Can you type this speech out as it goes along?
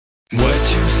What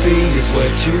you see is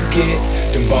what you get.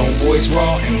 Them bone boys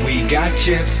raw and we got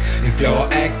chips. If y'all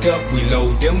act up, we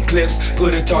load them clips.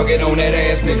 Put a target on that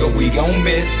ass, nigga, we gon'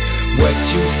 miss. What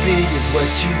you see is what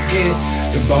you get.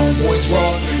 Them bone boys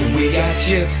raw and we got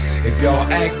chips. If y'all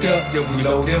act up, then we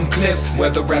load them clips.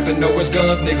 Whether rapping or it's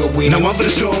guns, nigga, we Now I'm finna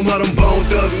show them all them bone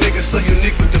thug niggas so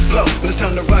unique with the flow. When it's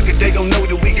time to rock it, they gon' know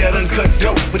that we got uncut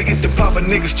dope. When it get to poppin',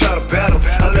 niggas try to battle.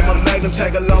 I let my magnum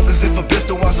tag along, cause if a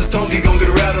pistol wants his tongue, he gon' get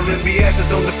rattled and be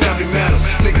ashes on the family mantle.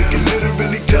 Nigga get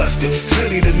literally dusted.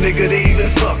 Silly the nigga to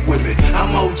even fuck with me.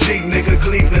 I'm OG, nigga,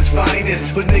 Cleveland's finest.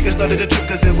 But niggas started the trip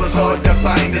cause it was hard to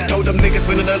find us. Told them niggas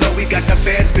been in the low, we got the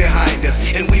fans behind us.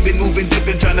 And we been moving,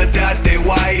 dipping, trying to dodge their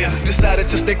wires. Decided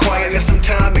to stay quiet, let some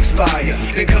time expire.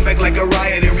 Then come back like a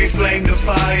riot and reflame the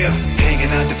fire. Hanging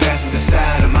out the passenger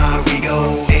side of my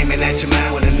Rego, aiming at your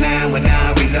mind with a 9 when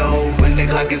I reload. When the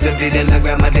Glock is empty, then I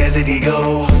grab my Desert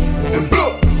Eagle and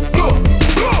blow, blow,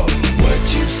 blow. What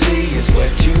you see is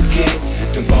what you get.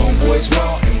 Them bone boys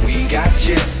raw and we got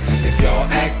chips. If y'all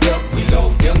act up, we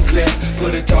load them clips.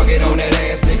 Put a target on that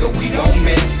ass, nigga, we don't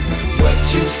miss. What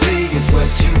you see is what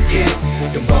you get.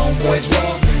 Them bone boys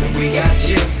raw and we got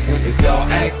chips. If y'all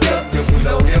act up, then we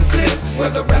load them clips.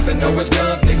 Whether rapping or it's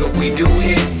guns, nigga, we do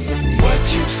hits. What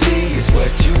you see is what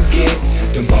you get.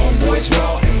 Them bone boys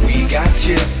raw and we got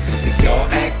chips. If y'all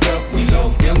act up, we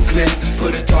load them clips.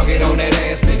 Put a target on that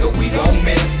ass, nigga, we don't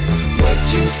miss. What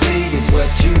you see is what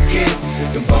you get.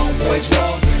 Them bone boys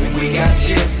raw and we got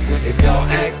chips. If y'all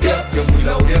act up, then we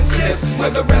load them clips.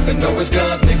 Whether rapping or it's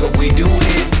guns, nigga, we do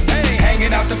hits.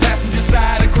 Hanging out the passenger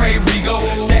side of Cray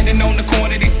Rego, standing on the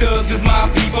corner, these thugs is my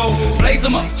people. Blaze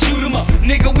them up, shoot them up,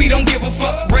 nigga, we don't give a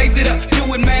fuck. Raise it up,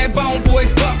 do it, man, bone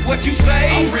boys buck. What you say?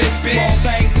 I'm rich, bitch. Small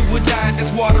thing to a giant,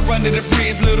 that's water under the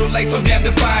bridge. Little lace so damn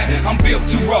defiant, I'm built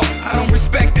too raw, I don't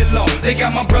respect the law. They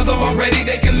got my brother already,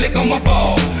 they can lick on my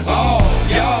balls. Oh,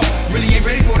 y'all really ain't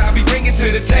ready for what I be bringing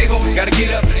to the table. Gotta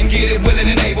get up and get it willing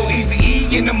and able. Easy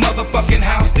E in the motherfucking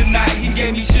house tonight. He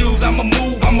gave me shoes, I'ma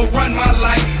move, I'ma run my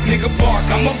life. Nigga bark,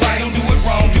 I'ma bite, don't do it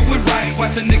wrong, do it right.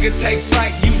 Watch a nigga take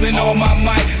flight, using all my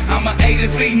might. I'm a A to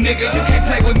Z nigga, you can't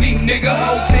play with me nigga.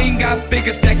 Whole team got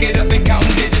figures, stack it up and count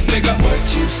digits nigga. What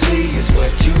you see is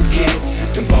what you get.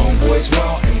 Them bone boys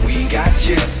raw and we got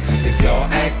chips. If y'all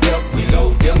act up, we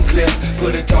load them clips.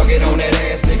 Put a target on that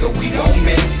ass, nigga, we don't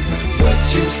miss. What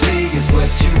you see is what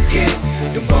you get.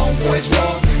 Them bone boys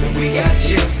raw and we got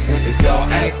chips. If y'all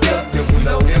act up, then we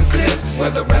load them clips.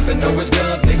 Whether rapping or it's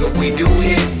guns, nigga, we do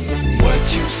hits. What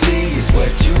you see is what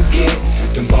you get.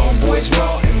 Them bone boys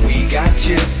raw and we got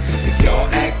chips. If y'all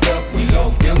act up, we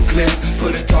load them clips.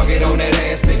 Put a target on that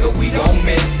ass, nigga, we don't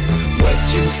miss. What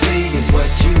you see is what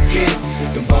you get.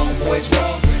 Them bone boys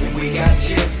raw and we got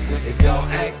chips. If y'all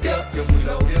act up, then we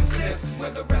load them clips.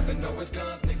 Whether rapping or it's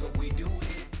guns,